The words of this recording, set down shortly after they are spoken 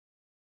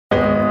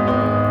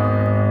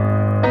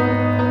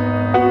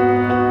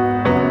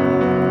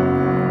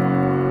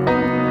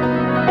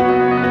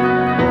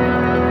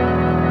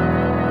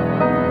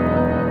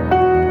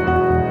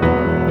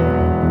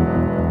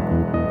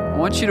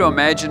want you to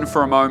imagine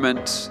for a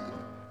moment,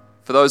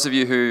 for those of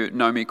you who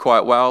know me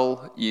quite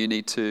well, you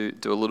need to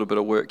do a little bit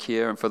of work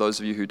here. And for those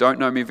of you who don't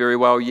know me very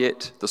well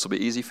yet, this will be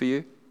easy for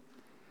you.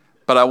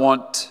 But I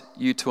want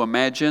you to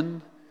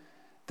imagine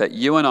that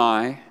you and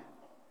I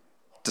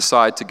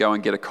decide to go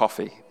and get a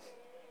coffee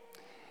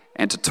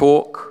and to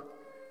talk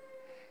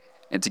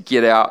and to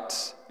get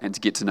out and to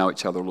get to know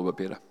each other a little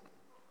bit better.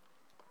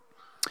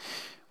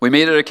 We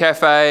meet at a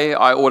cafe.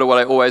 I order what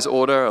I always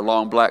order, a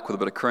long black with a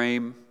bit of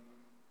cream.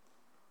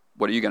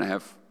 What are you going to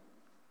have?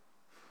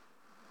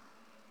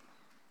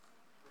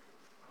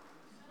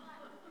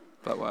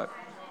 Flat white.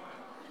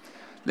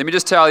 Let me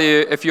just tell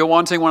you, if you're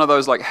wanting one of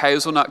those like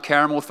hazelnut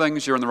caramel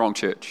things, you're in the wrong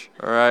church,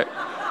 all right?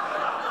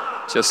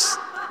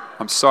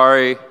 I'm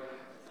sorry,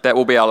 that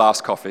will be our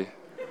last coffee.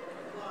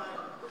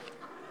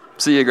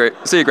 See you,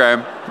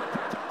 Graham.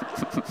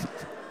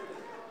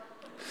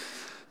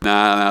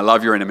 Nah,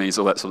 love your enemies,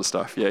 all that sort of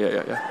stuff.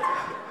 Yeah.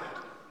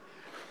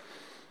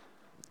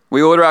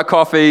 We order our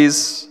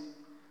coffees,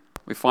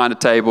 we find a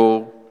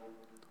table,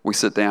 we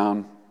sit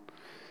down.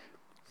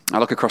 I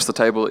look across the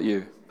table at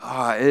you.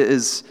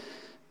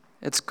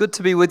 It's good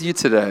to be with you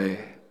today.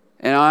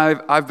 And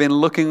I've been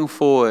looking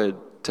forward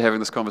to having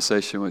this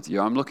conversation with you.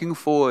 I'm looking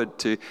forward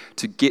to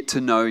get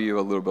to know you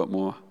a little bit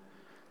more.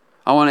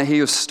 I want to hear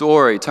your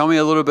story. Tell me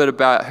a little bit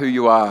about who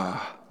you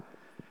are.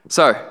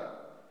 So,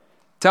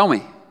 tell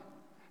me,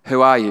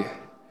 who are you?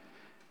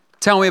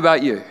 Tell me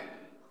about you.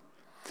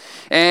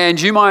 And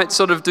you might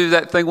sort of do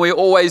that thing we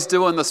always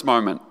do in this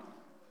moment.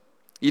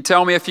 You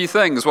tell me a few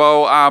things.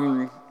 Well,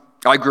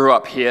 I grew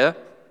up here.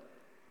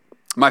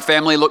 My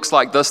family looks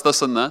like this,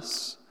 and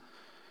this.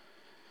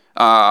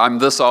 I'm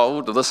this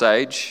old, or this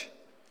age.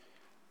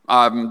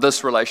 I'm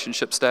this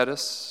relationship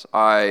status.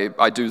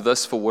 I do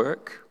this for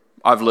work.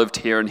 I've lived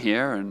here and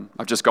here, and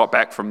I've just got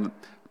back from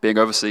being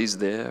overseas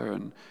there,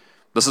 and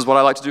this is what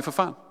I like to do for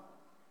fun.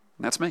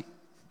 And that's me.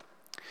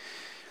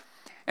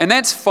 And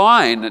that's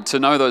fine to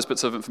know those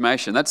bits of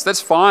information.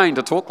 That's fine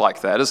to talk like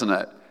that, isn't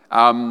it?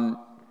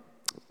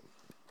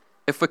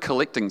 If we're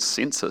collecting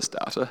census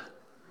data,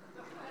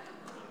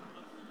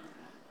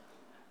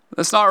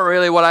 that's not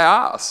really what I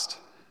asked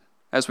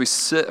as we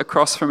sit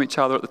across from each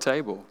other at the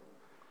table.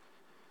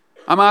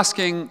 I'm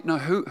asking,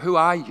 who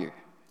are you?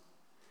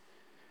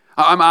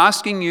 I'm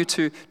asking you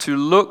to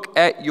look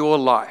at your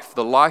life,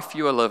 the life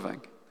you are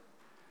living,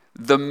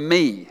 the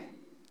me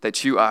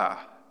that you are,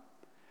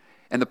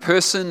 and the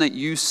person that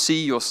you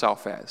see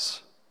yourself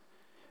as.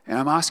 And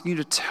I'm asking you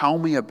to tell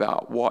me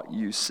about what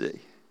you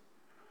see.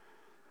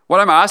 What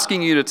I'm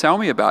asking you to tell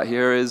me about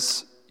here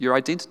is your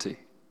identity.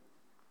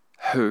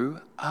 Who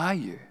are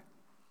you?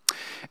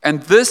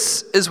 And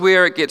this is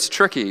where it gets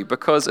tricky,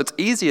 because it's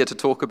easier to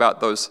talk about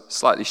those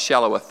slightly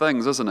shallower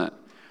things, isn't it?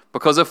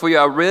 Because if we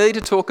are really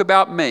to talk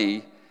about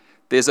me,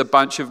 there's a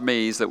bunch of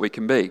me's that we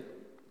can be.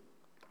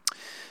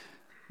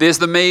 There's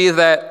the me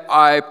that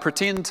I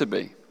pretend to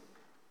be.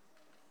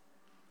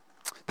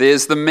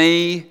 There's the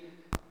me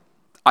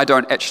I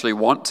don't actually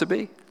want to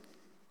be.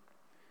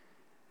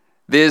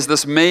 There's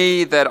this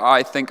me that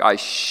I think I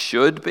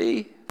should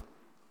be.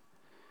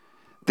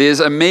 There's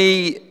a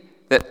me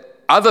that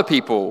other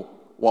people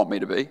want me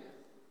to be.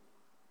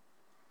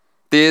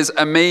 There's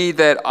a me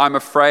that I'm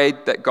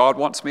afraid that God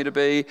wants me to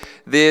be.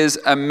 There's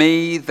a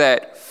me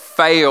that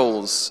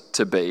fails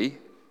to be,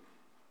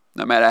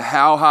 no matter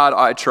how hard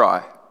I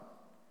try.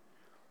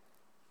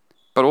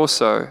 But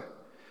also,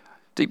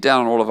 deep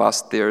down in all of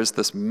us, there is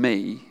this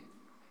me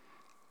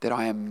that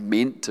I am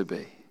meant to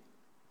be.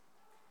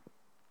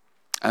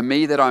 A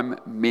me that I'm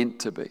meant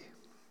to be.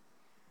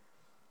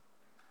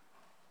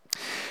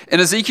 In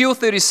Ezekiel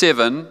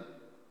 37,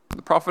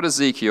 the prophet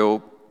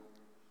Ezekiel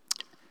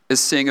is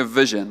seeing a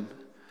vision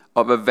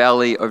of a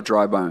valley of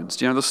dry bones.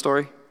 Do you know the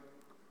story?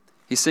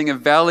 He's seeing a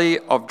valley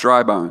of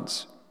dry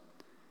bones.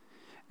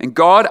 And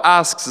God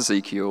asks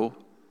Ezekiel,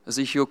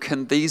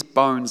 can these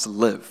bones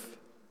live?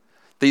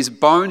 These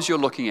bones you're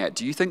looking at,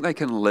 do you think they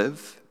can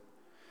live?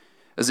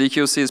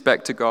 Ezekiel says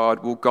back to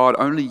God, well, God,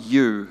 only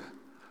you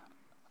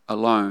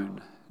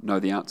alone know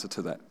the answer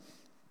to that.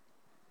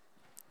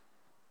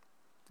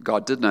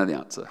 God did know the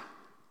answer.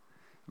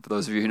 For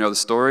those of you who know the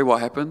story,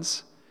 what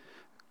happens?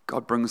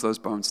 God brings those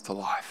bones to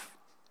life.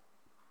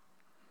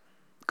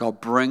 God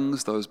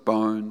brings those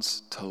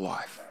bones to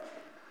life.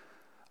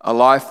 A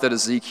life that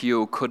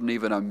Ezekiel couldn't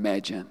even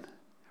imagine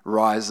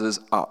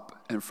rises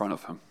up in front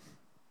of him.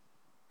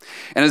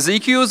 And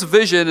Ezekiel's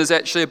vision is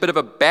actually a bit of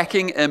a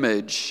backing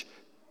image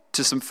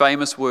to some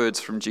famous words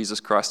from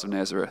Jesus Christ of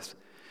Nazareth.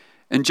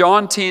 In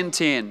John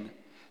 10:10,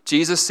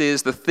 Jesus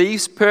says, the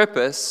thief's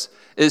purpose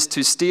is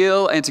to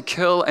steal and to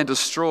kill and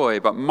destroy,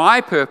 but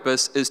my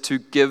purpose is to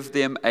give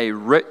them a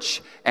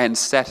rich and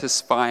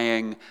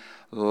satisfying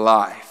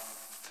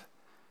life.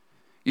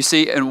 You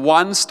see, in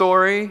one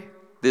story,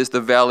 there's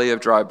the valley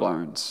of dry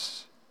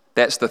bones.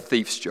 That's the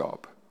thief's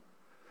job.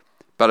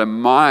 But in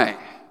my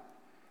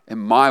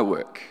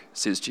work,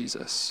 says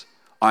Jesus,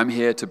 I'm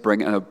here to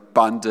bring an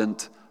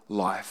abundant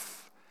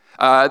life.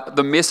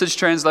 The Message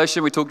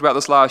translation, we talked about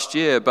this last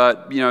year,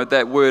 but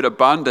that word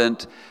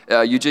abundant,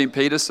 Eugene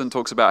Peterson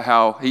talks about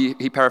how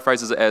he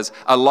paraphrases it as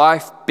a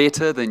life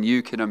better than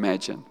you can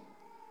imagine.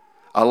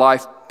 A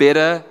life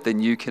better than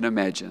you can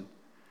imagine.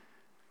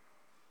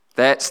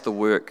 That's the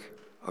work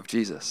of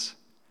Jesus.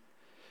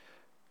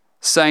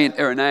 Saint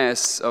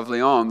Irenaeus of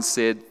Lyon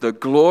said, "The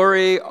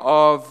glory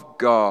of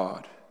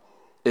God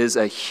is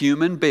a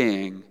human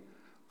being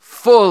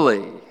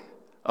fully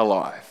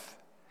alive."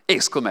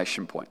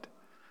 Exclamation point.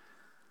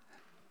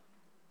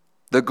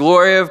 The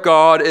glory of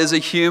God is a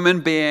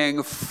human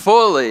being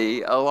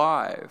fully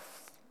alive.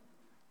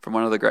 From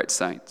one of the great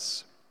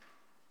saints.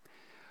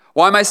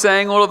 Why am I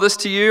saying all of this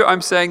to you?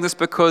 I'm saying this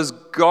because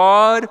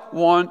God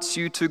wants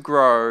you to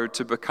grow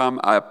to become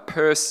a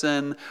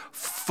person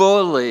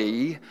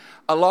fully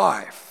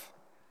alive.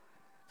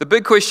 The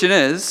big question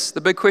is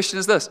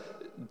this: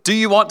 do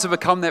you want to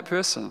become that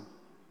person?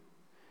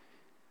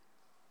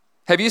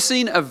 Have you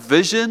seen a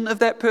vision of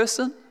that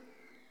person?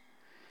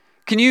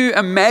 Can you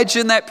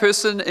imagine that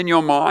person in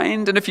your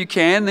mind? And if you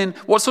can, then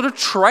what sort of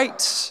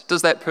traits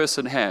does that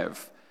person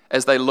have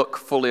as they look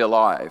fully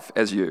alive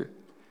as you?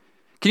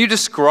 Can you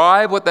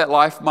describe what that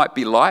life might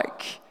be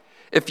like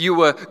if you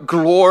were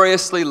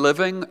gloriously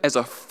living as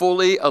a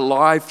fully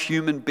alive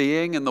human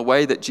being in the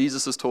way that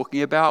Jesus is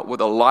talking about, with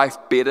a life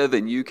better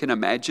than you can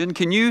imagine?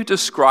 Can you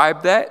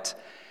describe that?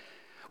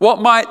 What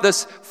might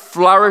this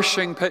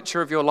flourishing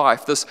picture of your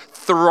life, this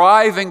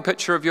thriving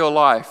picture of your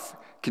life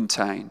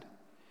contain?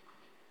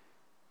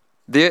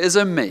 There is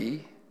a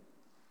me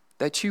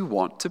that you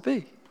want to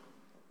be.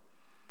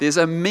 There's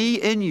a me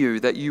in you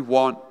that you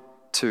want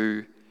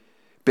to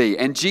be.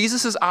 And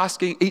Jesus is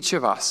asking each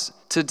of us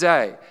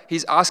today.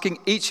 He's asking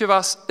each of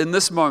us in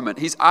this moment.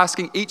 He's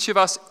asking each of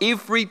us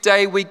every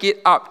day we get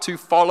up to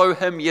follow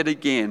him yet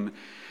again.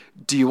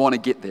 Do you want to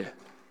get there?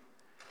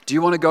 Do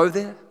you want to go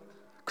there?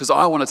 Because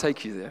I want to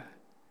take you there.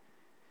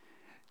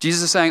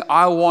 Jesus is saying,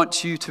 I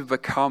want you to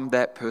become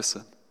that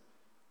person.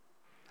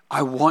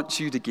 I want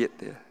you to get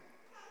there.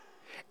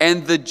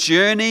 And the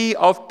journey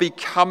of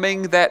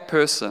becoming that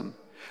person,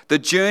 the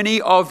journey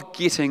of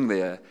getting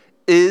there,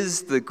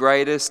 is the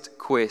greatest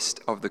quest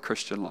of the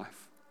Christian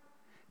life.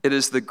 It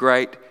is the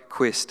great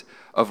quest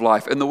of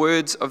life. In the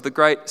words of the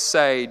great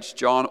sage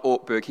John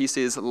Ortberg, he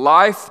says,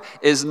 life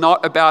is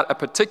not about a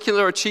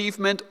particular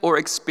achievement or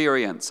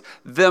experience.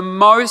 The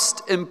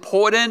most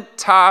important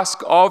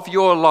task of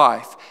your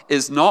life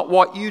is not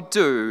what you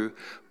do,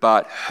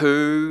 but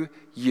who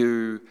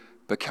you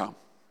become.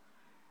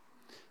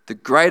 The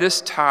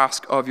greatest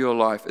task of your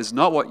life is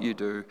not what you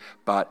do,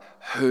 but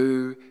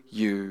who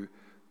you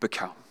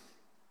become.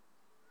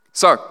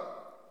 So,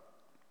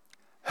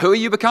 who are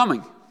you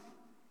becoming?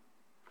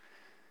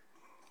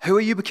 Who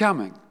are you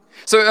becoming?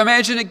 So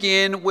imagine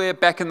again, we're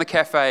back in the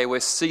cafe. We're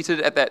seated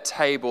at that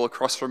table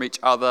across from each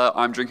other.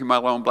 I'm drinking my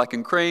long black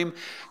and cream.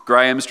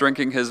 Graham's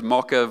drinking his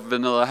mocha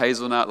vanilla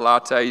hazelnut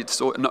latte.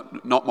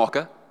 Not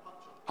mocha.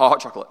 Oh,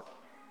 hot chocolate.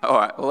 All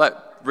right, well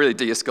that really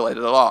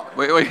de-escalated a lot.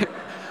 We're going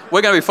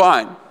to be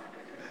fine.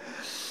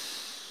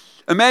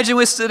 Imagine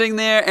we're sitting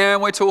there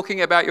and we're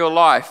talking about your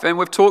life, and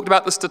we've talked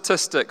about the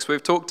statistics,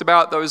 we've talked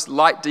about those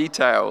light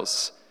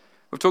details,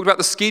 we've talked about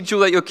the schedule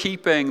that you're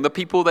keeping, the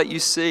people that you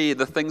see,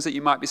 the things that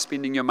you might be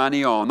spending your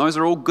money on. Those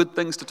are all good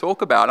things to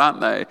talk about,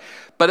 aren't they?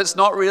 But it's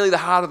not really the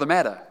heart of the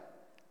matter.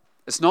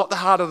 It's not the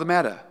heart of the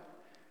matter.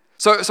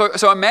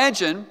 So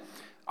imagine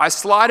I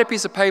slide a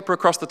piece of paper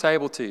across the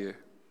table to you,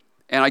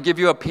 and I give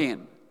you a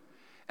pen,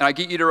 and I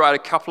get you to write a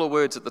couple of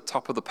words at the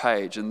top of the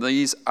page, and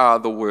these are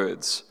the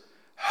words.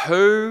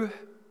 Who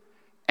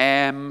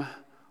am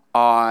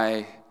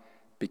I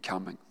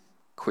becoming? ?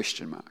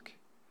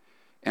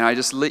 And I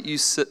just let you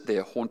sit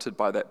there haunted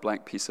by that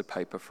blank piece of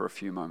paper for a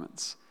few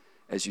moments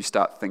as you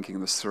start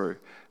thinking this through.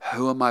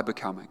 Who am I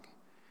becoming?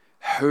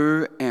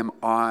 Who am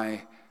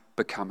I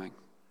becoming?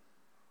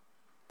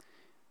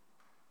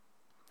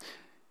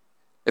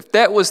 If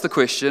that was the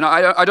question,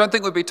 I don't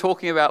think we'd be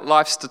talking about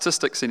life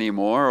statistics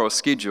anymore, or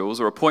schedules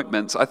or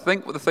appointments. I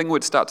think the thing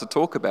we'd start to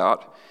talk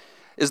about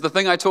is the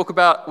thing I talk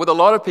about with a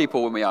lot of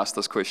people when we ask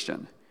this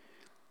question.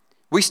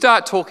 We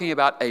start talking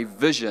about a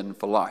vision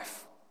for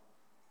life.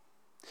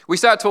 We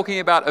start talking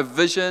about a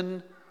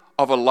vision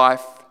of a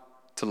life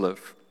to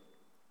live.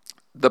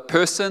 The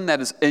person that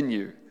is in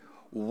you,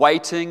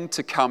 waiting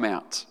to come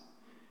out.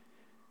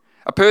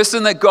 A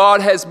person that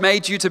God has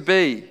made you to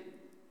be.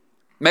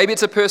 Maybe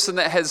it's a person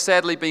that has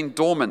sadly been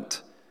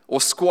dormant or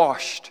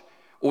squashed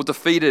or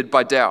defeated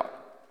by doubt.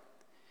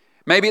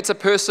 Maybe it's a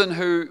person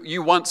who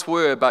you once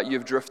were, but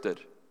you've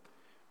drifted.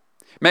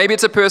 Maybe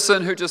it's a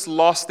person who just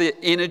lost their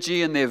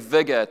energy and their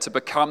vigor to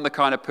become the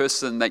kind of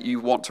person that you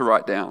want to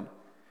write down.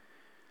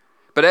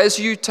 But as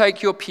you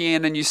take your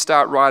pen and you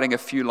start writing a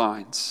few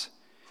lines,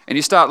 and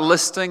you start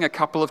listing a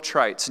couple of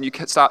traits, and you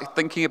start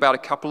thinking about a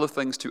couple of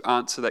things to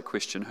answer that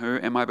question, who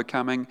am I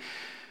becoming?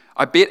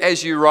 I bet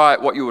as you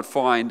write, what you would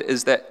find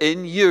is that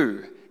in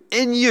you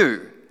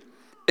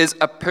is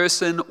a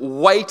person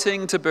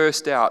waiting to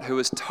burst out, who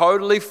is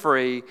totally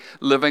free,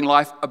 living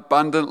life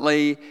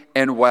abundantly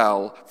and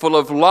well, full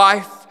of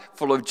life,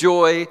 full of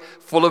joy,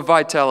 full of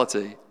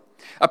vitality.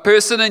 A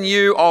person in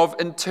you of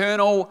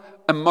internal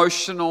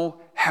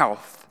emotional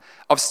health,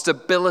 of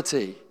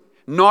stability,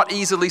 not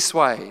easily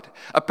swayed.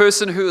 A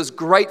person who is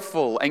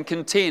grateful and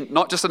content,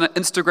 not just in an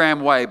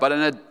Instagram way, but in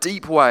a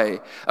deep way.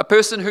 A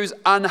person who's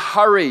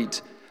unhurried.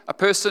 A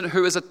person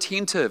who is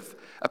attentive.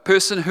 A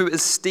person who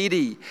is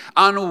steady,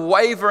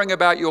 unwavering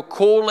about your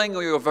calling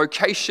or your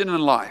vocation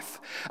in life.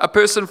 A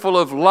person full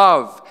of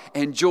love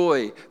and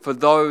joy for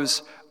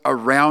those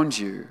around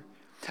you.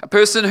 A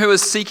person who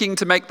is seeking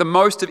to make the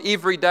most of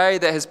every day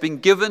that has been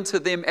given to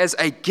them as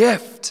a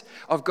gift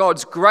of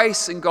God's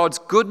grace and God's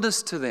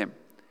goodness to them.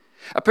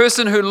 A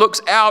person who looks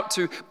out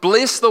to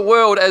bless the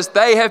world as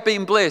they have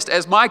been blessed.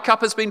 As my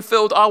cup has been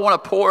filled, I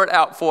want to pour it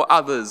out for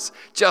others,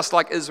 just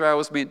like Israel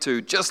was meant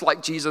to, just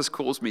like Jesus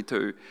calls me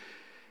to.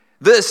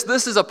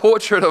 This is a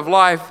portrait of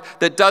life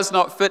that does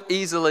not fit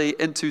easily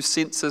into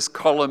census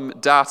column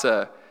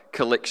data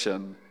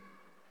collection.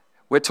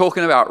 We're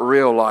talking about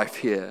real life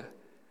here.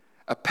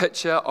 A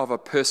picture of a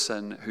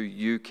person who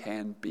you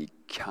can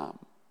become.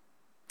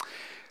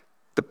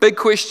 The big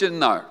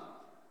question, though,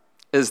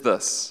 is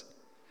this.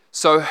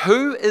 So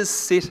who is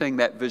setting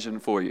that vision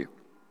for you?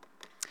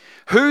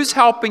 Who's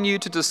helping you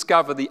to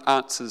discover the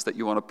answers that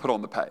you want to put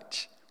on the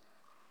page?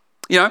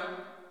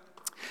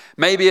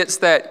 Maybe it's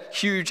that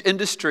huge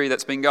industry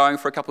that's been going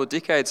for a couple of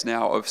decades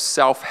now of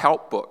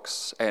self-help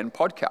books and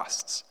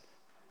podcasts.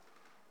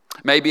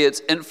 Maybe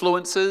it's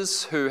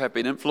influencers who have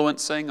been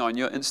influencing on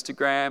your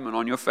Instagram and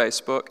on your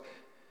Facebook.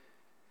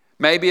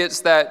 Maybe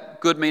it's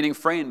that good-meaning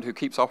friend who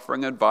keeps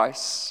offering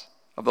advice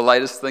of the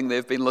latest thing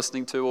they've been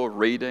listening to or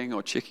reading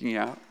or checking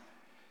out.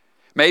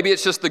 Maybe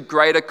it's just the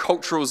greater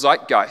cultural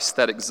zeitgeist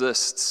that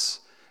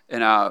exists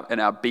in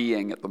our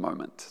being at the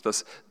moment.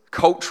 This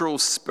cultural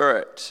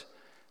spirit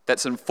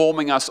that's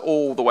informing us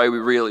all the way we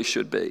really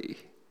should be.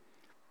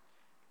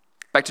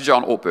 Back to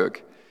John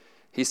Ortberg.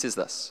 He says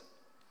this.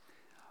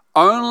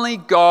 Only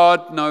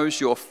God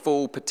knows your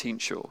full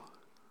potential,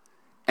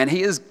 and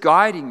He is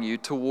guiding you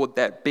toward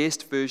that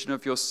best version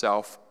of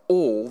yourself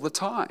all the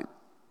time.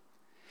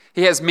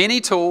 He has many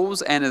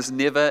tools and is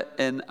never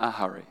in a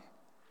hurry.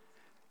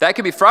 That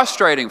can be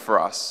frustrating for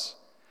us,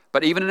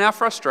 but even in our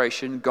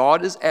frustration,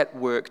 God is at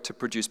work to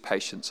produce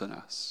patience in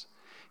us.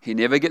 He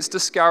never gets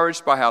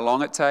discouraged by how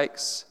long it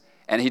takes,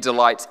 and He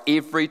delights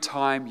every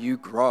time you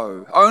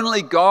grow.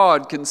 Only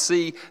God can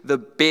see the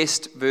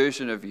best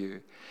version of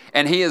you.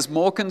 And He is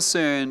more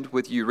concerned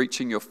with you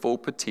reaching your full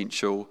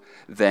potential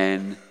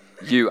than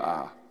you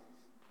are.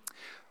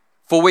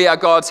 For we are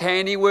God's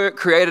handiwork,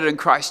 created in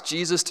Christ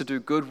Jesus to do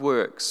good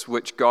works,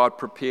 which God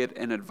prepared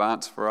in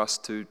advance for us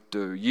to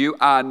do. You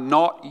are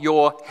not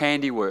your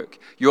handiwork.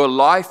 Your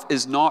life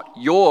is not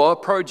your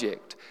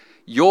project.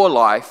 Your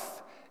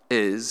life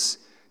is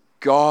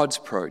God's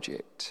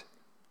project.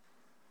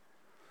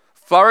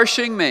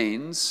 Flourishing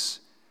means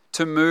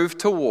to move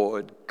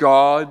toward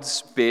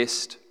God's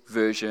best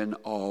version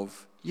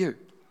of you.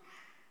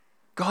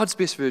 God's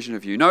best version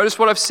of you. Notice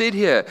what I've said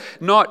here.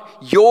 Not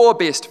your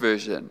best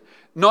version.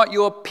 Not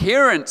your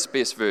parents'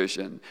 best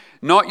version.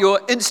 Not your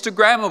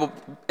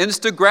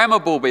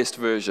Instagrammable best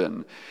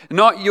version.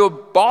 Not your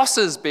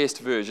boss's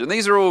best version.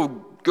 These are all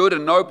good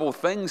and noble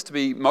things to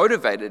be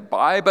motivated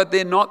by, but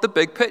they're not the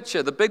big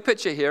picture. The big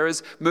picture here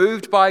is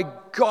moved by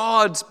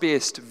God's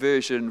best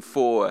version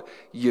for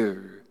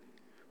you.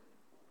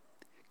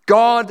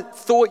 God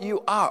thought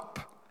you up.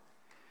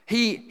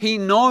 He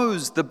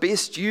knows the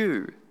best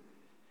you.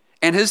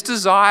 And His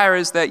desire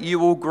is that you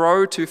will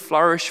grow to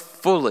flourish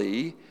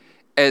fully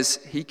as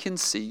He can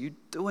see you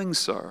doing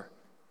so.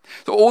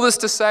 So all this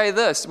to say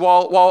this,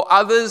 while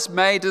others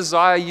may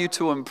desire you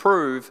to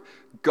improve,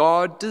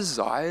 God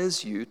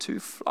desires you to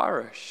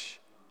flourish.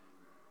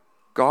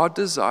 God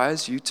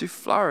desires you to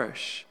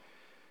flourish.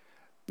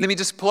 Let me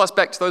just pull us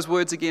back to those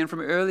words again from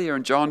earlier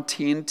in John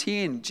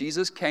 10:10.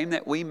 Jesus came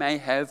that we may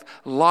have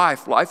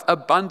life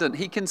abundant.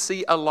 He can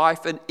see a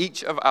life in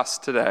each of us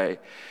today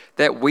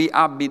that we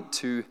are meant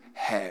to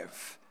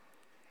have,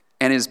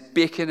 and is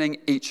beckoning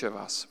each of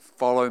us,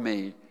 follow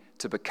me,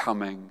 to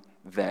becoming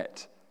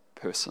that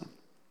person.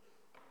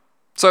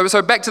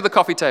 So back to the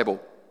coffee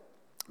table,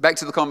 back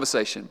to the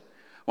conversation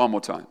one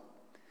more time.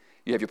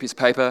 You have your piece of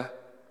paper,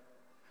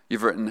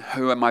 you've written,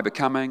 who am I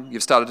becoming?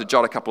 You've started to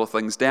jot a couple of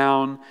things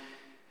down,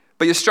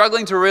 but you're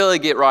struggling to really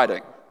get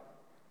writing.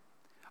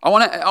 I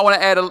want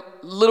to add a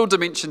little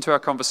dimension to our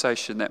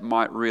conversation that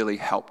might really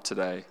help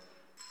today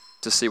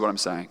to see what I'm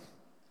saying.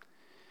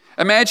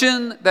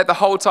 Imagine that the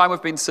whole time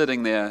we've been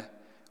sitting there,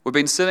 we've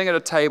been sitting at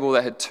a table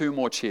that had 2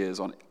 more chairs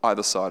on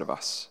either side of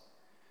us.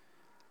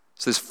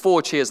 So there's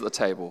 4 chairs at the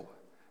table.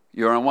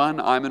 You're in one,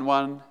 I'm in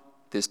one,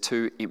 there's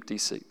 2 empty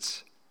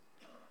seats.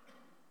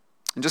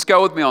 And just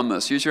go with me on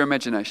this, use your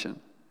imagination.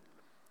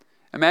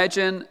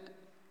 Imagine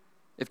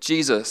if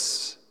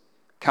Jesus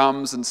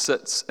comes and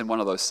sits in one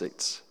of those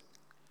seats.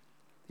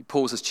 He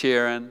pulls his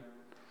chair in.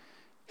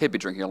 He'd be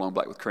drinking a long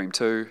black with cream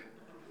too.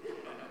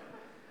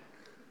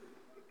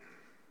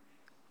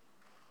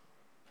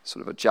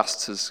 Sort of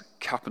adjusts his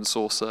cup and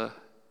saucer,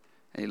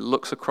 and he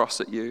looks across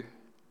at you.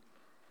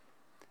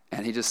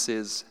 And he just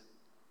says,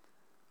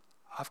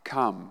 I've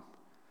come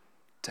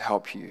to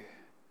help you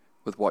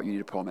with what you need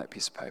to put on that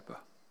piece of paper.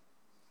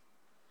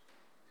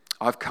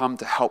 I've come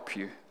to help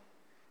you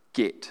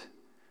get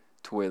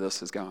to where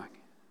this is going.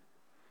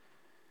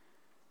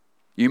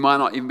 You might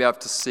not even be able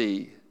to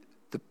see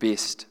the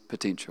best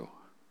potential,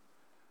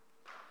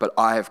 but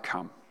I have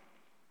come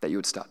that you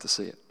would start to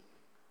see it.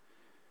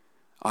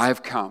 I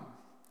have come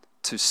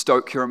to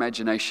stoke your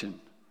imagination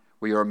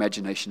where your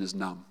imagination is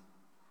numb.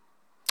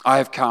 I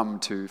have come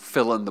to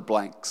fill in the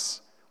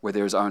blanks where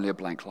there is only a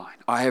blank line.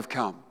 I have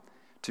come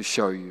to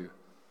show you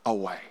a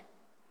way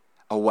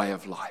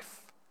of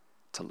life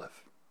to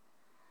live.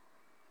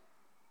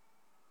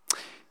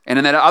 And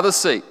in that other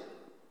seat,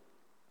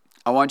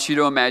 I want you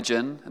to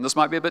imagine, and this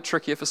might be a bit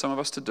trickier for some of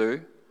us to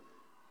do,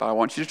 but I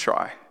want you to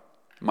try.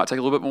 It might take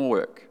a little bit more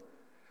work.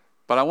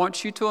 But I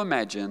want you to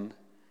imagine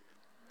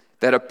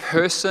that a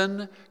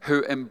person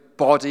who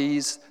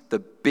embodies the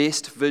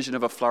best vision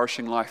of a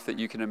flourishing life that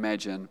you can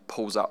imagine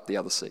pulls up the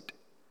other seat.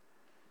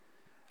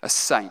 A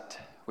saint,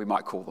 we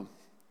might call them.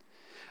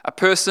 A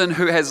person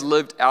who has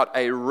lived out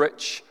a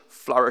rich,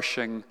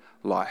 flourishing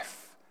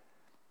life.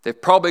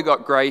 They've probably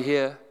got grey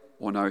hair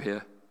or no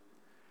hair.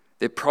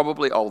 They're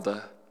probably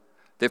older.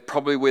 They've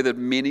probably weathered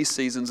many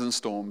seasons and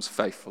storms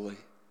faithfully.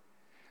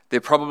 They're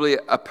probably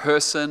a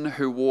person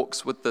who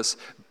walks with this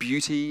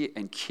beauty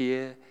and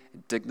care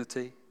and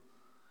dignity.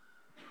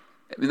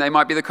 I mean, they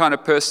might be the kind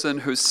of person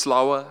who's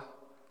slower,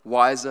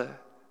 wiser,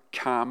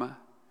 calmer,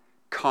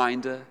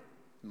 kinder,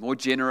 more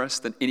generous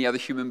than any other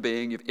human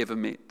being you've ever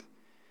met.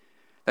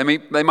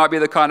 They might be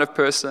the kind of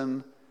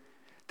person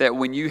that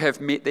when you have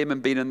met them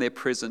and been in their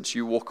presence,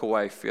 you walk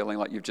away feeling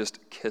like you've just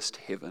kissed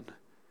heaven.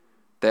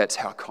 That's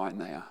how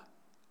kind they are.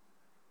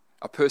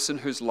 A person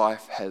whose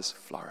life has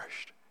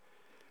flourished.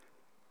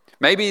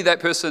 Maybe that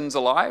person's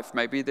alive,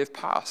 maybe they've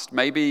passed.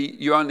 Maybe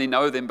you only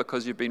know them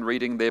because you've been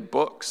reading their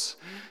books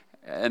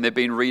and they've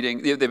been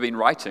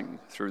writing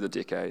through the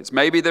decades.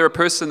 Maybe they're a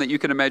person that you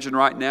can imagine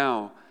right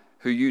now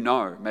who you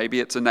know. Maybe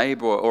it's a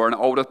neighbor or an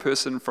older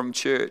person from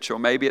church, or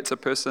maybe it's a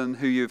person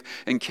who you've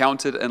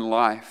encountered in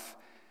life.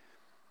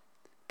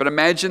 But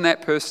imagine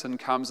that person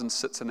comes and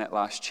sits in that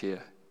last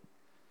chair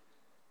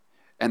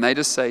and they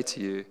just say to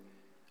you,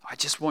 I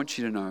just want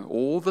you to know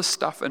all the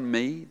stuff in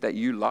me that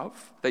you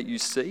love, that you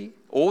see,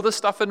 all the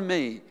stuff in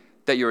me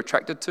that you're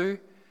attracted to,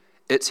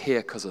 it's here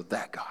because of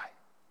that guy.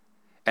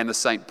 And the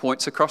saint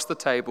points across the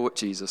table at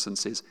Jesus and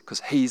says,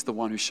 because he's the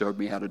one who showed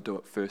me how to do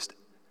it first.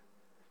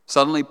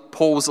 Suddenly,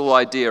 Paul's little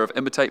idea of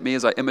imitate me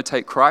as I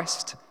imitate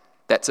Christ,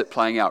 that's it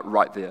playing out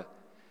right there.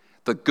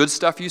 The good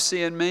stuff you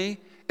see in me,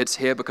 it's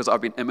here because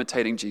I've been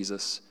imitating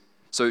Jesus.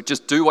 So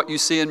just do what you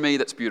see in me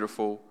that's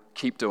beautiful.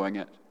 Keep doing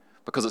it.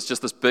 Because it's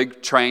just this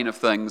big train of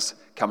things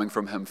coming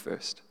from him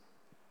first.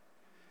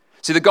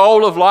 See, the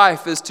goal of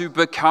life is to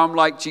become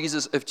like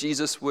Jesus if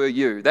Jesus were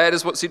you. That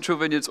is what Central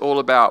Vineyard's all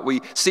about.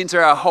 We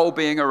center our whole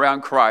being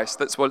around Christ.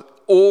 That's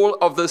what all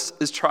of this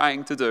is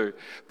trying to do.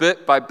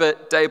 Bit by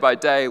bit, day by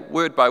day,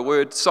 word by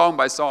word, song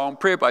by song,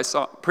 prayer by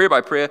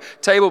prayer,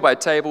 table by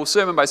table,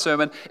 sermon by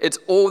sermon. It's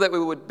all that we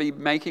would be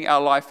making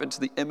our life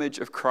into the image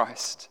of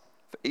Christ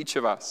for each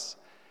of us.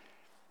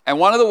 And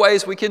one of the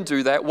ways we can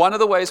do that, one of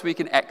the ways we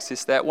can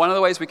access that, one of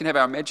the ways we can have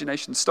our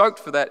imagination stoked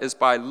for that is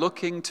by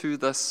looking to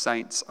the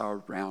saints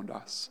around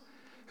us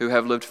who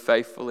have lived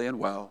faithfully and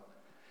well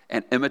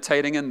and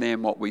imitating in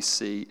them what we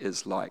see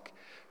is like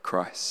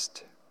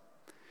Christ.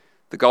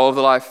 The goal of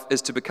the life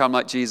is to become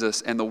like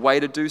Jesus, and the way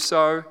to do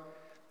so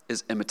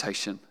is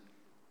imitation.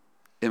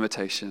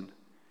 Imitation.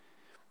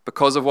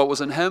 Because of what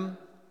was in him,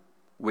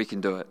 we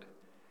can do it.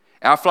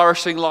 Our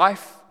flourishing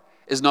life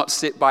is not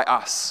set by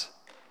us.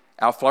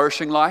 Our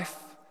flourishing life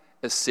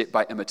is set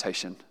by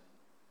imitation.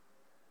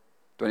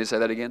 Do I need to say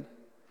that again?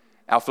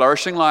 Our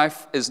flourishing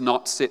life is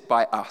not set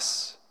by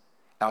us.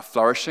 Our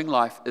flourishing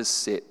life is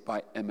set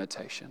by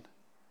imitation.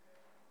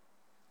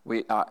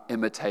 We are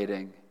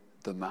imitating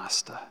the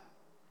Master.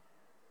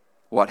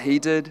 What he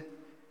did,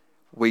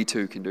 we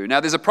too can do.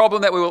 Now, there's a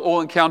problem that we will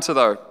all encounter,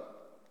 though.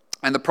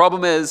 And the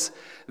problem is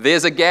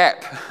there's a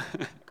gap.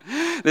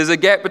 There's a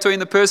gap between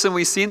the person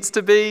we sense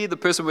to be, the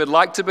person we'd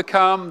like to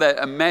become, that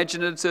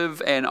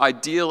imaginative and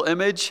ideal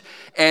image,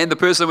 and the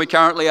person we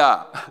currently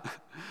are.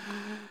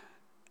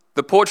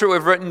 The portrait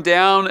we've written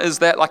down is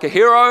that like a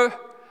hero,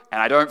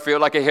 and I don't feel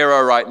like a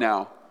hero right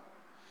now.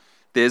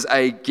 There's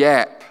a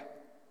gap.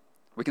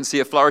 We can see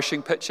a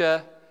flourishing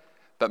picture,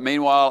 but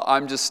meanwhile,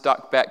 I'm just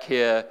stuck back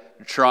here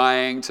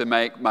trying to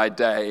make my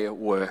day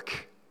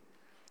work.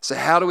 So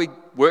how do we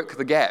work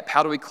the gap?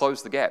 How do we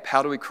close the gap?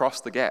 How do we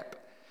cross the gap?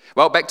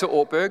 Well, back to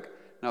Ortberg,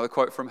 another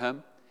quote from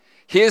him.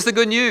 Here's the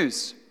good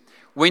news.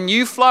 When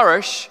you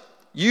flourish,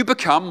 you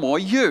become more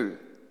you.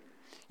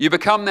 You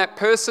become that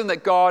person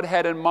that God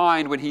had in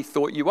mind when he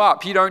thought you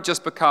up. You don't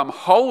just become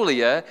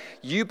holier,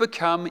 you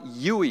become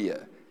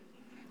youier.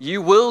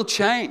 You will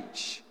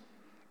change.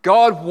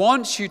 God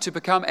wants you to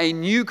become a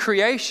new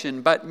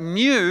creation, but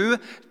new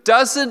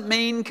doesn't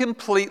mean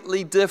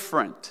completely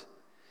different.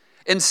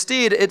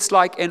 Instead, it's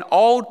like an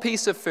old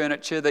piece of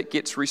furniture that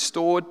gets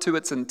restored to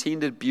its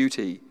intended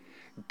beauty.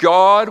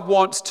 God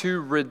wants to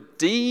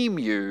redeem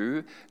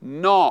you,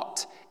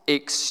 not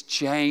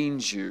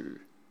exchange you.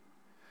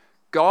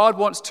 God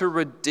wants to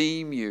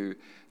redeem you,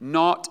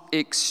 not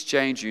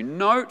exchange you.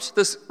 Note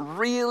this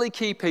really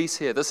key piece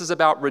here. This is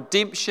about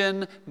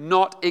redemption,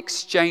 not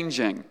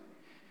exchanging.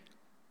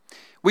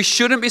 We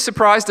shouldn't be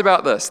surprised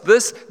about this.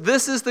 This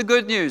is the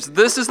good news.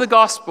 This is the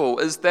gospel,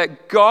 is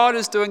that God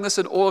is doing this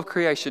in all of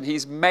creation.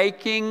 He's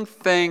making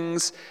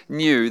things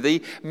new.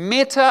 The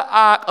meta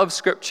art of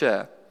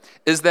Scripture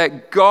is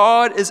that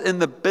God is in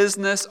the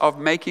business of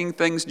making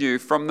things new.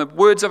 From the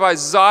words of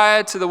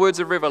Isaiah to the words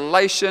of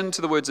Revelation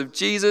to the words of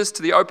Jesus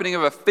to the opening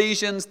of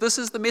Ephesians, this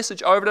is the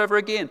message over and over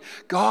again.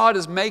 God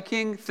is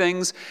making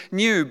things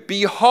new.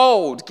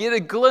 Behold, get a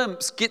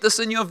glimpse, get this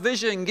in your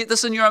vision, get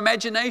this in your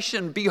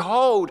imagination.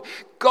 Behold,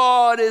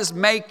 God is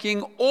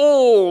making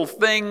all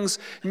things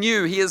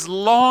new. He is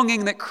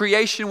longing that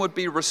creation would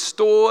be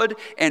restored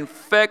and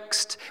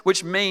fixed,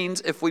 which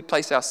means if we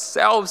place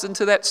ourselves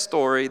into that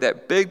story,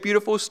 that big,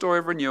 beautiful story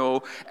of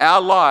renewal,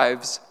 our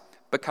lives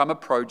become a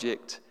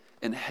project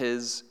in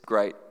His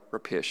great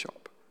repair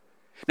shop.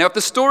 Now, if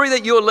the story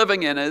that you're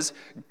living in is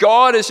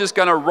God is just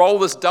going to roll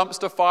this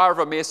dumpster fire of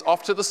a mess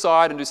off to the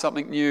side and do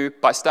something new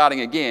by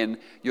starting again,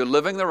 you're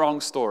living the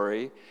wrong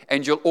story,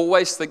 and you'll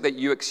always think that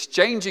you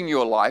exchanging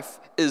your life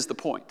is the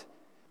point.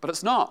 But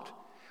it's not.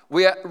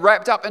 We are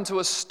wrapped up into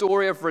a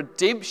story of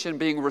redemption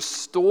being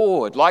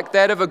restored, like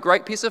that of a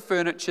great piece of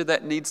furniture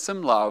that needs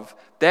some love.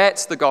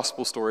 That's the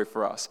gospel story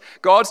for us.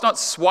 God's not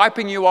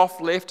swiping you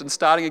off left and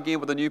starting again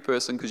with a new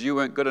person because you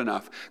weren't good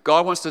enough.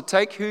 God wants to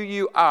take who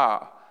you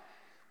are,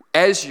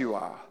 as you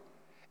are,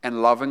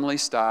 and lovingly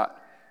start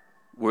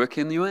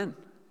working you in,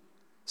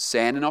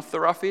 sanding off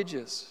the rough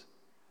edges,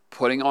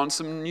 putting on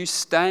some new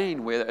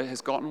stain where it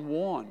has gotten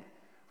worn,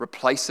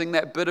 replacing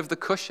that bit of the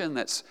cushion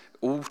that's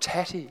all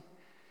tatty.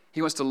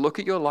 He wants to look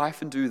at your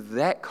life and do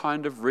that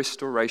kind of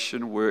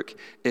restoration work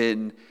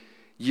in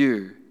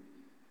you.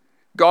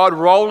 God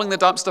rolling the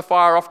dumpster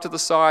fire off to the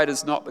side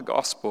is not the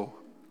gospel.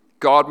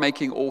 God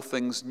making all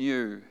things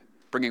new,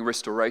 bringing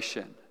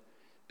restoration,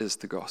 is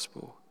the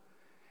gospel.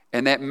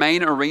 And that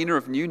main arena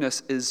of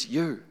newness is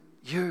you.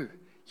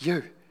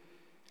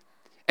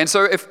 And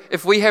so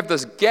if we have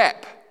this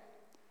gap,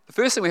 the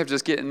first thing we have to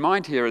just get in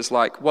mind here is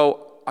like,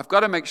 well, I've got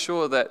to make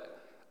sure that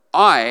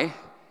I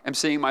am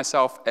seeing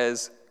myself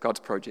as God's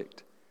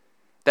project.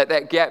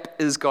 That gap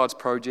is God's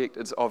project,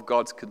 it's of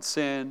God's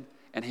concern,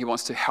 and He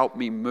wants to help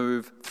me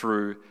move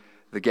through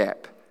the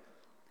gap.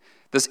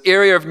 This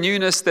area of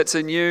newness that's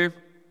in you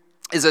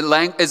is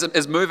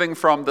moving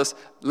from this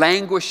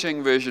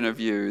languishing version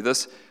of you,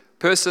 this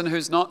person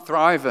who's not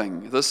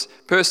thriving, this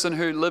person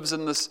who lives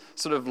in this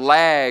sort of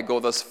lag or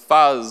this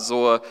fuzz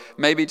or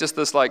maybe just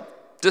this like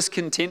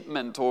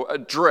discontentment or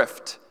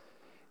adrift,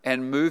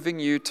 and moving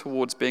you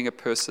towards being a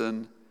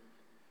person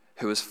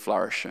who is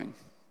flourishing.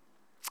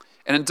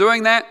 And in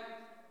doing that,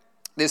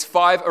 there's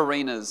 5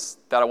 arenas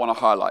that I want to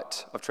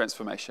highlight of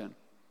transformation.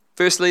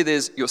 Firstly,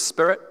 there's your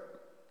spirit.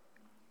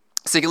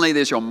 Secondly,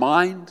 there's your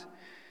mind.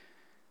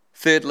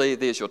 Thirdly,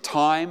 there's your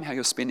time, how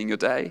you're spending your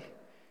day.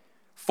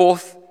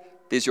 Fourth,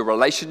 there's your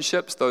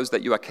relationships, those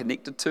that you are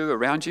connected to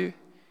around you.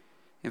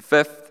 And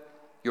fifth,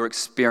 your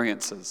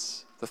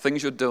experiences, the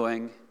things you're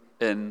doing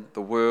in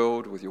the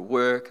world, with your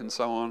work and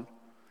so on.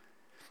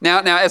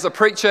 Now, as a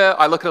preacher,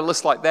 I look at a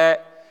list like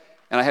that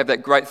and I have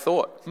that great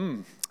thought,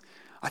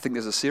 I think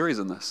there's a series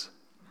in this,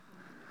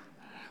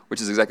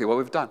 which is exactly what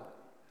we've done.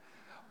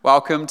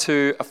 Welcome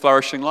to A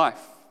Flourishing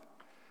Life.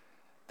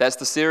 That's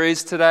the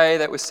series today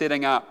that we're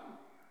setting up.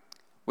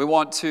 We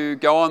want to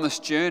go on this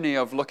journey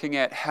of looking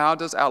at how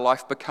does our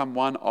life become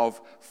one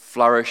of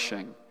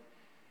flourishing?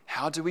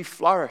 How do we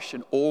flourish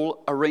in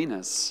all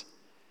arenas?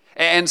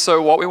 And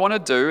so what we want to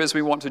do is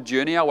we want to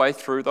journey our way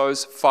through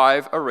those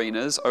 5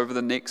 arenas over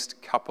the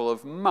next couple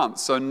of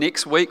months. So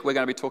next week, we're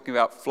going to be talking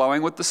about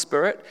flowing with the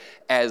Spirit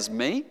as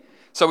me.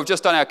 So we've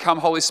just done our Come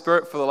Holy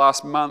Spirit for the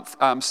last month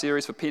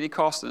series for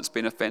Pentecost, and it's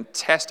been a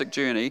fantastic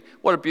journey.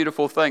 What a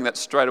beautiful thing that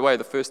straight away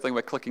the first thing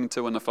we're clicking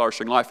to in the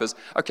Flourishing Life is,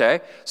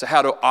 okay, so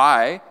how do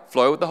I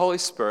flow with the Holy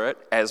Spirit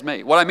as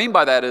me? What I mean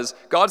by that is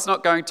God's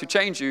not going to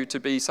change you to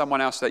be someone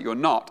else that you're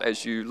not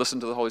as you listen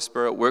to the Holy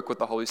Spirit, work with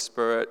the Holy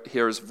Spirit,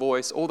 hear His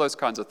voice, all those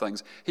kinds of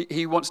things.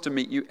 He wants to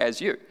meet you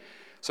as you.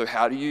 So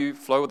how do you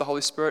flow with the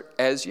Holy Spirit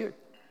as you?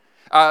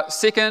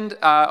 Second,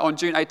 on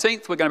June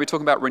 18th, we're going to be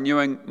talking about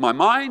renewing my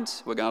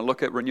mind. We're going to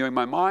look at renewing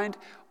my mind.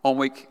 On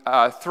week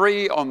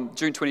 3, on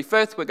June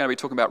 25th, we're going to be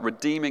talking about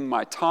redeeming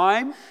my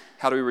time.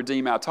 How do we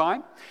redeem our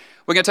time?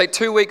 We're going to take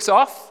 2 weeks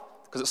off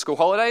because it's school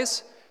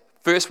holidays.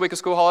 First week of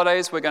school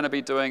holidays, we're going to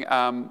be doing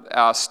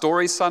our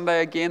Stories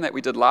Sunday again that we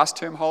did last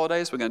term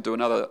holidays. We're going to do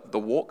another The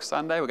Walk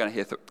Sunday. We're going to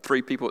hear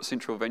 3 people at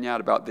Central Vineyard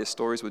about their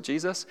stories with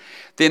Jesus.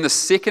 Then the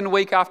second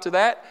week after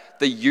that,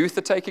 the youth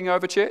are taking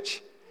over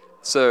church.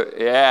 So,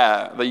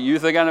 yeah, the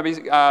youth are going to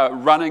be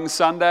running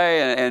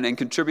Sunday and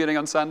contributing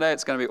on Sunday.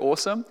 It's going to be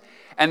awesome.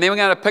 And then we're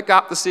going to pick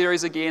up the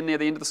series again near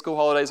the end of the school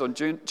holidays on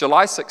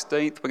July 16th.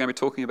 We're going to be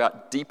talking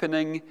about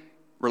deepening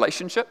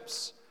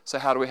relationships. So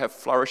how do we have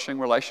flourishing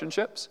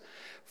relationships?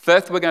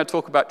 5th, we're going to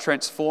talk about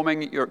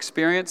transforming your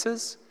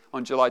experiences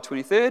on July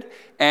 23rd.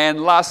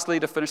 And lastly,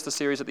 to finish the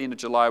series at the end of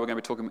July, we're going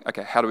to be talking,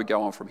 okay, how do we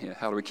go on from here?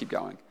 How do we keep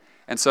going?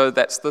 And so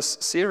that's this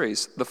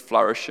series, The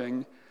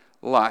Flourishing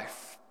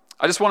Life.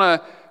 I just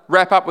want to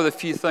wrap up with a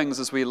few things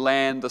as we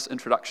land this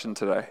introduction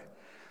today.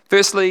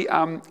 Firstly,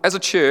 as a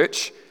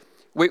church,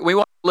 we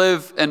want to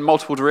live in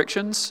multiple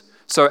directions.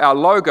 So our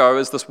logo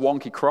is this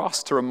wonky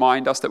cross to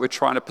remind us that we're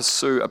trying to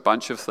pursue a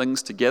bunch of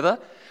things together.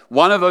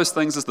 One of those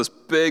things is this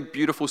big,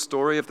 beautiful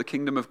story of the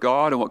kingdom of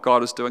God and what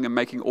God is doing and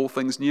making all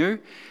things new.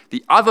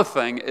 The other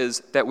thing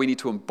is that we need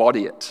to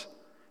embody it,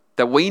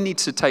 that we need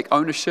to take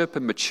ownership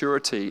and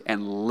maturity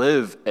and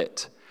live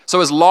it.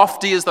 So as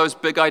lofty as those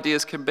big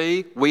ideas can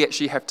be, we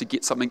actually have to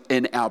get something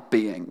in our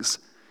beings.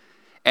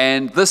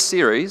 And this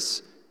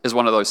series is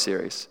one of those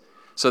series.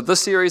 So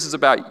this series is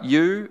about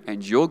you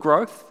and your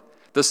growth.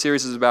 This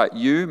series is about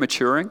you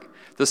maturing.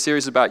 This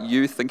series is about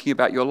you thinking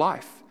about your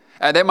life.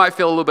 And that might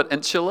feel a little bit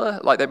insular,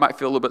 like that might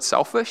feel a little bit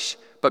selfish,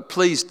 but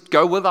please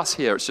go with us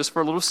here. It's just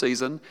for a little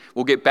season.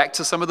 We'll get back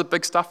to some of the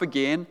big stuff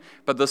again,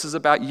 but this is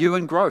about you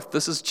and growth.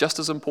 This is just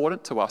as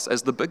important to us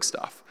as the big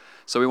stuff.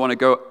 So we want to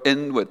go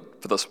inward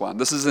for this one.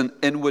 This is an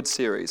inward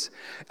series.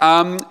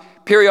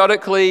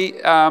 Periodically,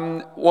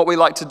 what we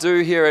like to do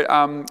here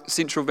at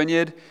Central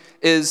Vineyard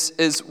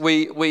is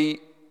we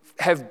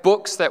have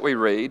books that we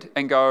read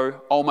and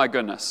go, oh my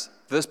goodness,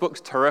 this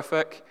book's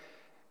terrific.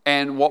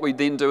 And what we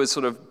then do is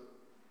sort of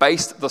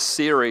base the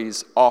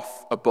series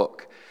off a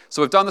book.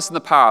 So we've done this in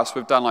the past.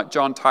 We've done like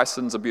John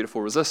Tyson's A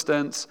Beautiful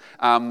Resistance.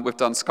 We've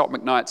done Scott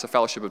McKnight's A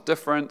Fellowship of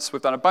Difference.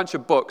 We've done a bunch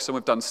of books and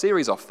we've done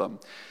series off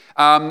them.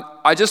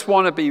 I just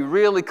want to be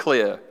really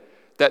clear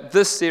that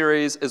this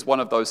series is one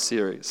of those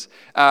series.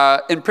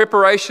 In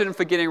preparation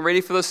for getting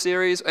ready for this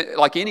series,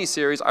 like any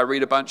series, I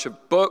read a bunch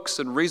of books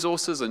and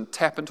resources and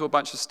tap into a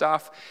bunch of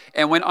stuff.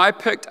 And when I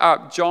picked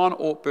up John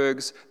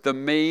Ortberg's The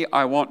Me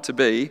I Want to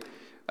Be,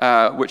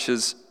 which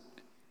is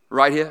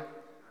right here,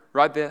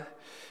 right there,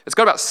 it's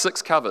got about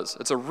 6 covers.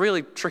 It's a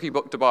really tricky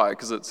book to buy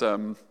because it's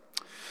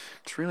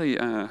really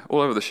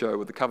all over the show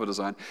with the cover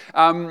design.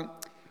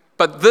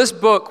 But this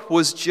book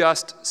was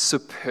just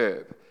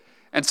superb.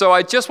 And so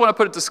I just want to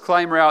put a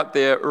disclaimer out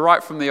there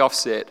right from the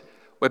offset.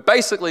 We're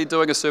basically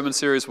doing a sermon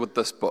series with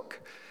this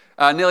book.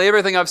 Nearly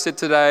everything I've said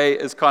today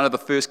is kind of the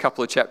first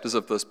couple of chapters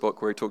of this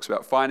book where he talks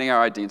about finding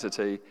our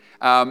identity.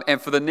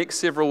 And for the next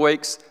several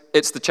weeks,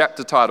 it's the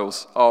chapter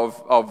titles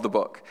of the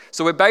book.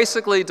 So we're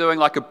basically doing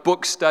like a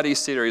book study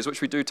series, which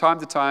we do time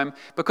to time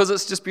because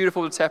it's just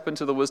beautiful to tap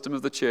into the wisdom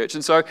of the church.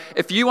 And so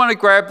if you want to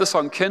grab this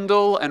on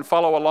Kindle and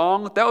follow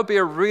along, that would be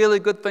a really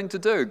good thing to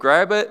do.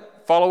 Grab it.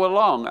 Follow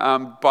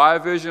along, buy a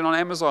version on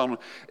Amazon.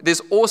 There's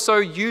also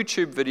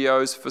YouTube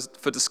videos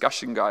for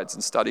discussion guides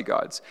and study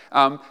guides.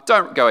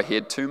 Don't go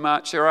ahead too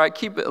much, all right?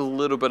 Keep a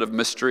little bit of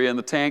mystery in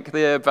the tank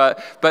there,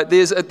 but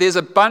there's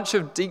a bunch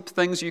of deep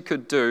things you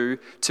could do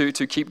to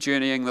keep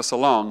journeying this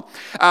along.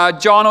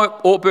 John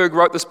Ortberg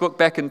wrote this book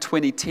back in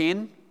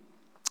 2010,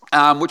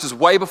 which is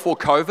way before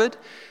COVID.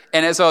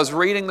 And as I was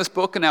reading this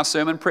book and our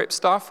sermon prep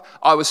stuff,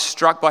 I was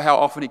struck by how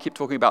often he kept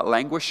talking about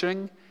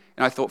languishing.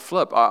 And I thought,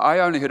 flip, I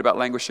only heard about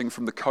languishing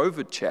from the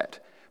COVID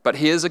chat. But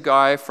here's a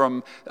guy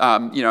from,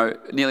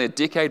 nearly a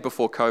decade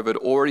before COVID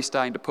already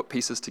starting to put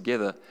pieces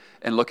together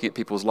and looking at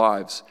people's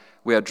lives.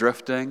 We are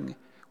drifting,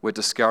 we're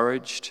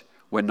discouraged,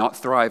 we're not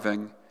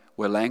thriving,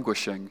 we're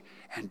languishing,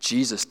 and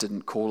Jesus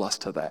didn't call us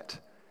to that.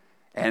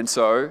 And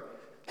so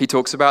he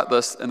talks about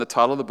this in the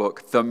title of the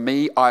book, The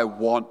Me I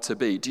Want to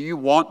Be. Do you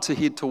want to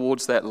head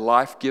towards that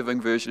life-giving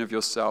version of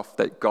yourself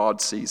that God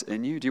sees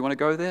in you? Do you want to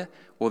go there?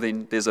 Well,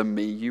 then there's a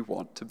me you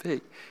want to be.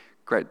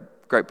 Great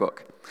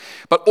book.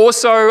 But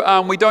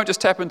also, we don't just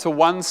tap into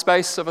one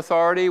space of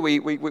authority. We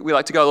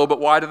like to go a little bit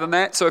wider than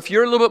that. So if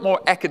you're a little bit more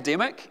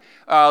academic,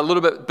 a little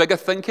bit bigger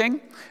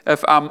thinking,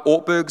 if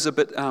Ortberg's a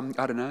bit,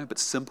 a bit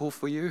simple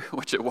for you,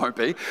 which it won't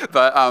be,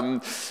 but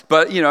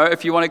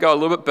if you want to go a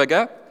little bit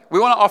bigger, we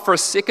want to offer a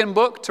second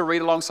book to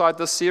read alongside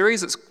this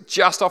series. It's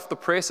just off the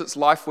press. It's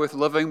Life Worth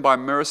Living by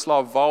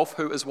Miroslav Volf,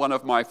 who is one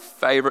of my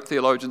favorite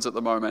theologians at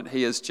the moment.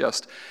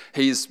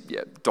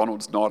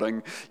 Donald's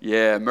nodding.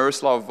 Yeah,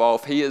 Miroslav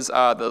Volf. He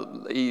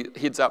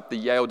heads up the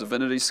Yale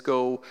Divinity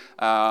School.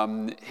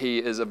 He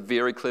is a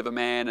very clever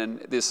man, and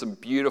there's some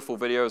beautiful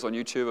videos on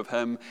YouTube of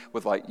him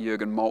with like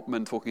Jürgen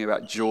Moltmann talking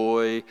about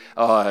joy.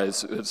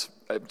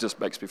 It just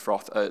makes me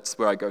froth. It's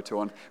where I go to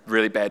on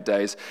really bad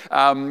days.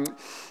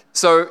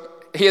 So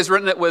he has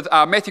written it with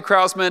Matthew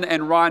Krausman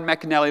and Ryan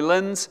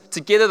McAnally-Linz.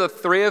 Together, the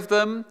three of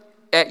them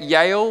at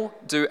Yale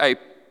do a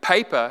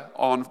paper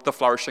on the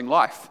flourishing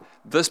life.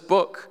 This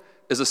book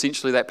is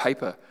essentially that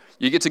paper.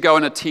 You get to go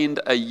and attend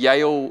a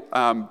Yale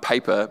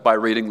paper by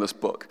reading this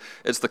book.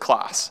 It's the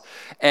class.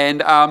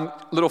 And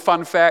little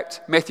fun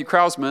fact, Matthew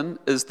Krausman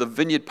is the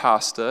vineyard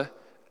pastor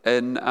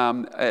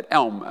at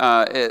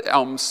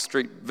Elm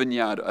Street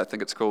Vineyard, I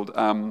think it's called,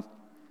 Elm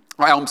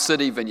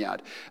City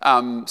Vineyard.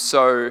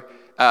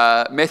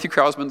 Matthew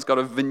Krausman's got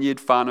a Vineyard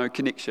Whānau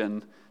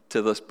connection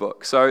to this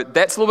book. So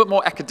that's a little bit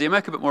more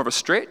academic, a bit more of a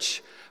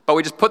stretch, but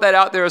we just put that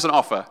out there as an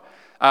offer.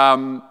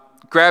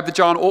 Grab the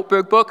John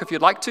Ortberg book if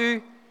you'd like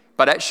to,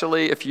 but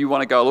actually if you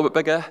want to go a little bit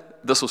bigger,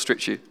 this will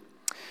stretch you.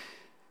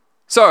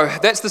 So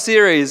that's the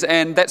series,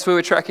 and that's where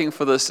we're tracking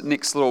for this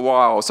next little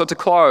while. So to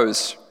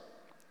close,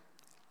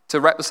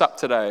 to wrap this up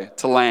today,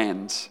 to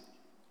land,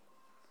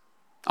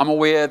 I'm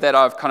aware that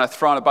I've kind of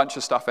thrown a bunch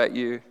of stuff at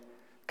you,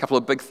 a couple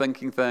of big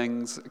thinking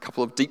things, a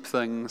couple of deep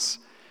things.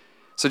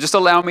 So just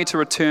allow me to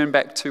return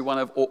back to one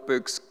of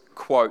Ortberg's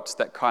quotes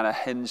that kind of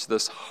hinge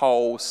this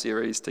whole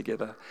series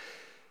together.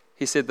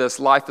 He said this: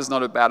 life is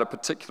not about a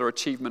particular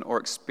achievement or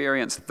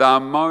experience.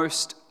 The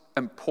most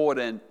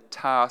important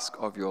task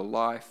of your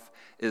life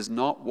is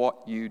not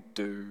what you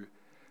do,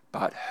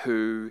 but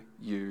who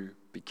you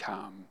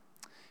become.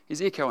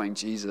 He's echoing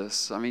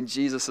Jesus. I mean,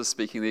 Jesus is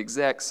speaking the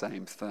exact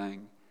same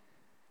thing.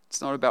 It's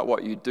not about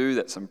what you do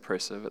that's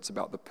impressive. It's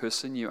about the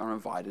person you are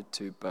invited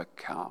to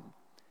become.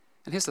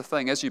 And here's the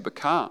thing, as you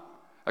become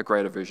a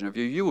greater version of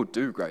you, you will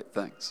do great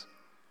things.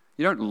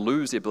 You don't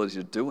lose the ability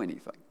to do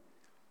anything.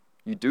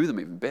 You do them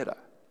even better.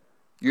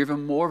 You're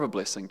even more of a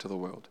blessing to the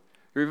world.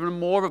 You're even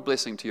more of a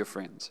blessing to your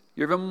friends.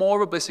 You're even more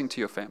of a blessing to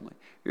your family.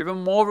 You're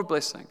even more of a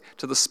blessing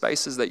to the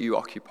spaces that you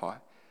occupy.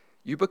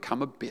 You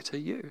become a better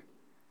you.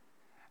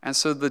 And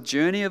so the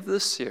journey of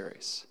this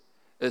series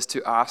is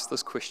to ask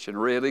this question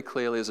really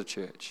clearly as a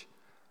church.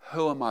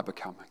 Who am I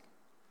becoming?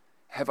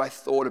 Have I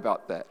thought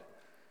about that?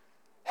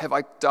 Have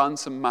I done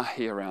some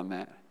mahi around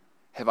that?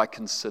 Have I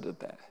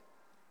considered that?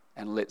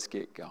 And let's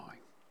get going.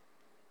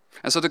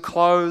 And so to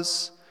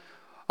close,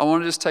 I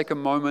want to just take a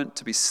moment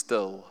to be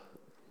still.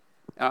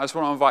 And I just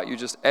want to invite you,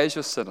 just as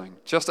you're sitting,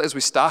 just as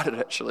we started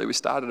actually, we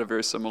started a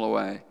very similar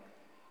way.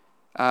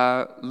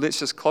 Let's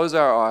just close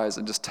our eyes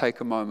and just take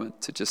a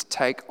moment to just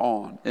take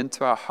on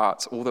into our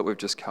hearts all that we've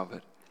just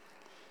covered.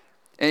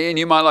 And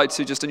you might like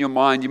to, just in your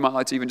mind, you might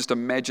like to even just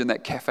imagine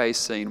that cafe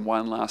scene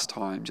one last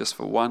time, just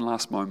for one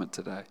last moment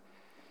today.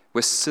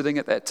 We're sitting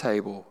at that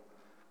table.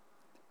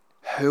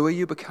 Who are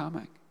you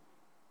becoming?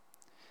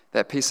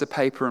 That piece of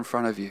paper in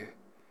front of you.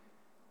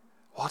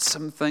 What's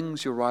some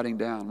things you're writing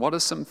down? What are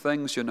some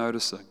things you're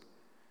noticing?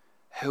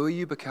 Who are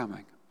you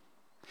becoming?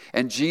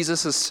 And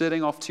Jesus is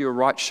sitting off to your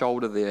right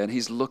shoulder there, and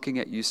he's looking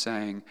at you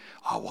saying,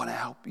 I want to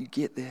help you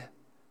get there.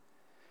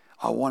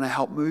 I want to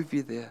help move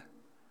you there.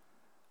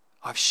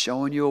 I've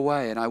shown you a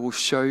way, and I will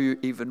show you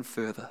even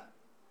further.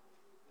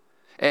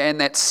 And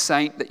that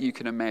saint that you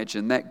can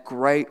imagine, that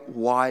great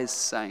wise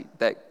saint,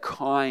 that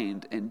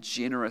kind and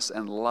generous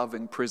and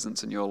loving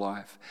presence in your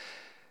life,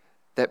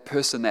 that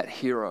person, that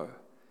hero,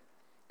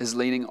 is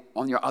leaning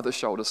on your other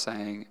shoulder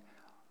saying,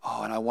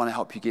 oh, and I want to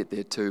help you get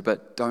there too,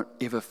 but don't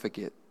ever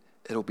forget,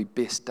 it'll be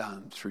best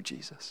done through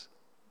Jesus.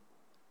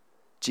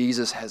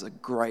 Jesus has a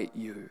great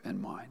you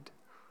in mind.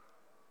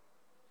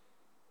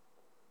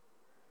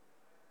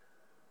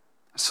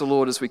 So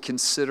Lord, as we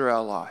consider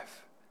our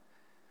life,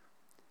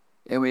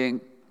 and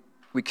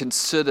we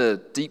consider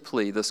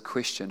deeply this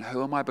question,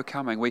 who am I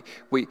becoming?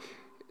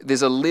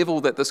 There's a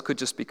level that this could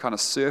just be kind of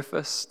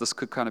surface, this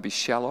could kind of be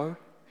shallow.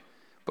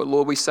 But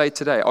Lord, we say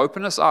today,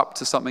 open us up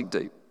to something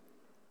deep.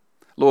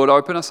 Lord,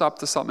 open us up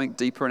to something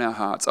deeper in our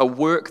hearts, a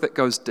work that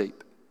goes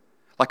deep,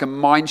 like a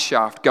mine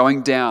shaft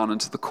going down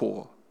into the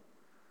core.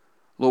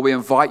 Lord, we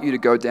invite you to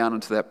go down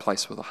into that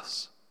place with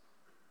us.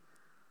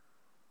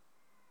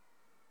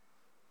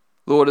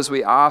 Lord, as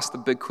we ask the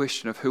big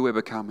question of who we're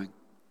becoming,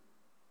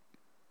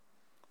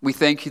 we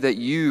thank you that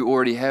you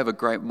already have a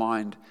great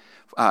mind,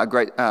 a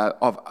great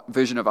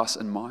vision of us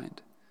in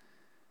mind.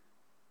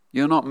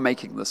 You're not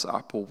making this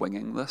up or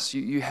winging this.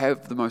 You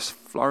have the most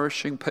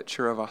flourishing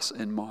picture of us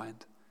in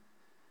mind.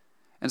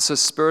 And so,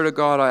 Spirit of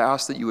God, I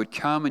ask that you would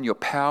come in your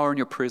power and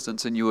your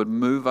presence and you would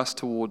move us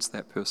towards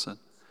that person.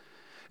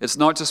 It's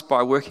not just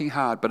by working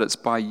hard, but it's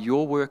by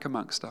your work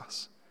amongst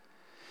us.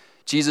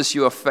 Jesus,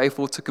 you are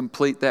faithful to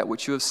complete that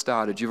which you have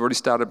started. You've already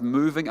started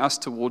moving us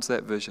towards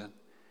that vision.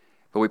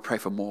 But we pray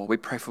for more. We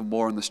pray for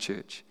more in this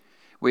church.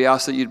 We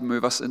ask that you'd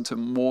move us into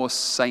more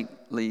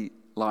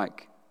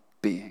saintly-like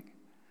being.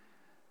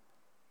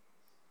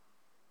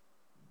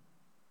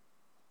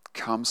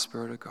 Come,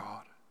 Spirit of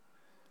God.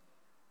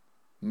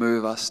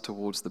 Move us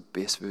towards the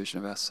best version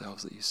of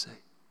ourselves that you see.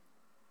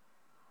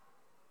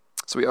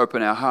 So we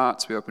open our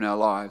hearts, we open our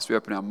lives, we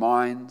open our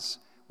minds,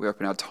 we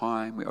open our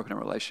time, we open our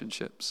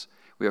relationships,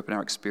 we open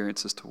our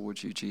experiences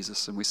towards you,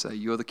 Jesus, and we say,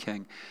 you're the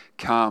King.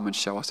 Come and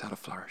show us how to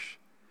flourish.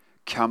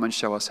 Come and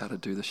show us how to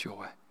do this your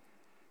way.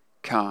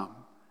 Come,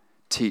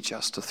 teach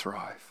us to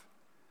thrive.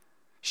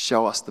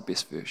 Show us the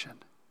best version,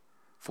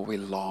 for we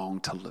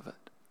long to live it.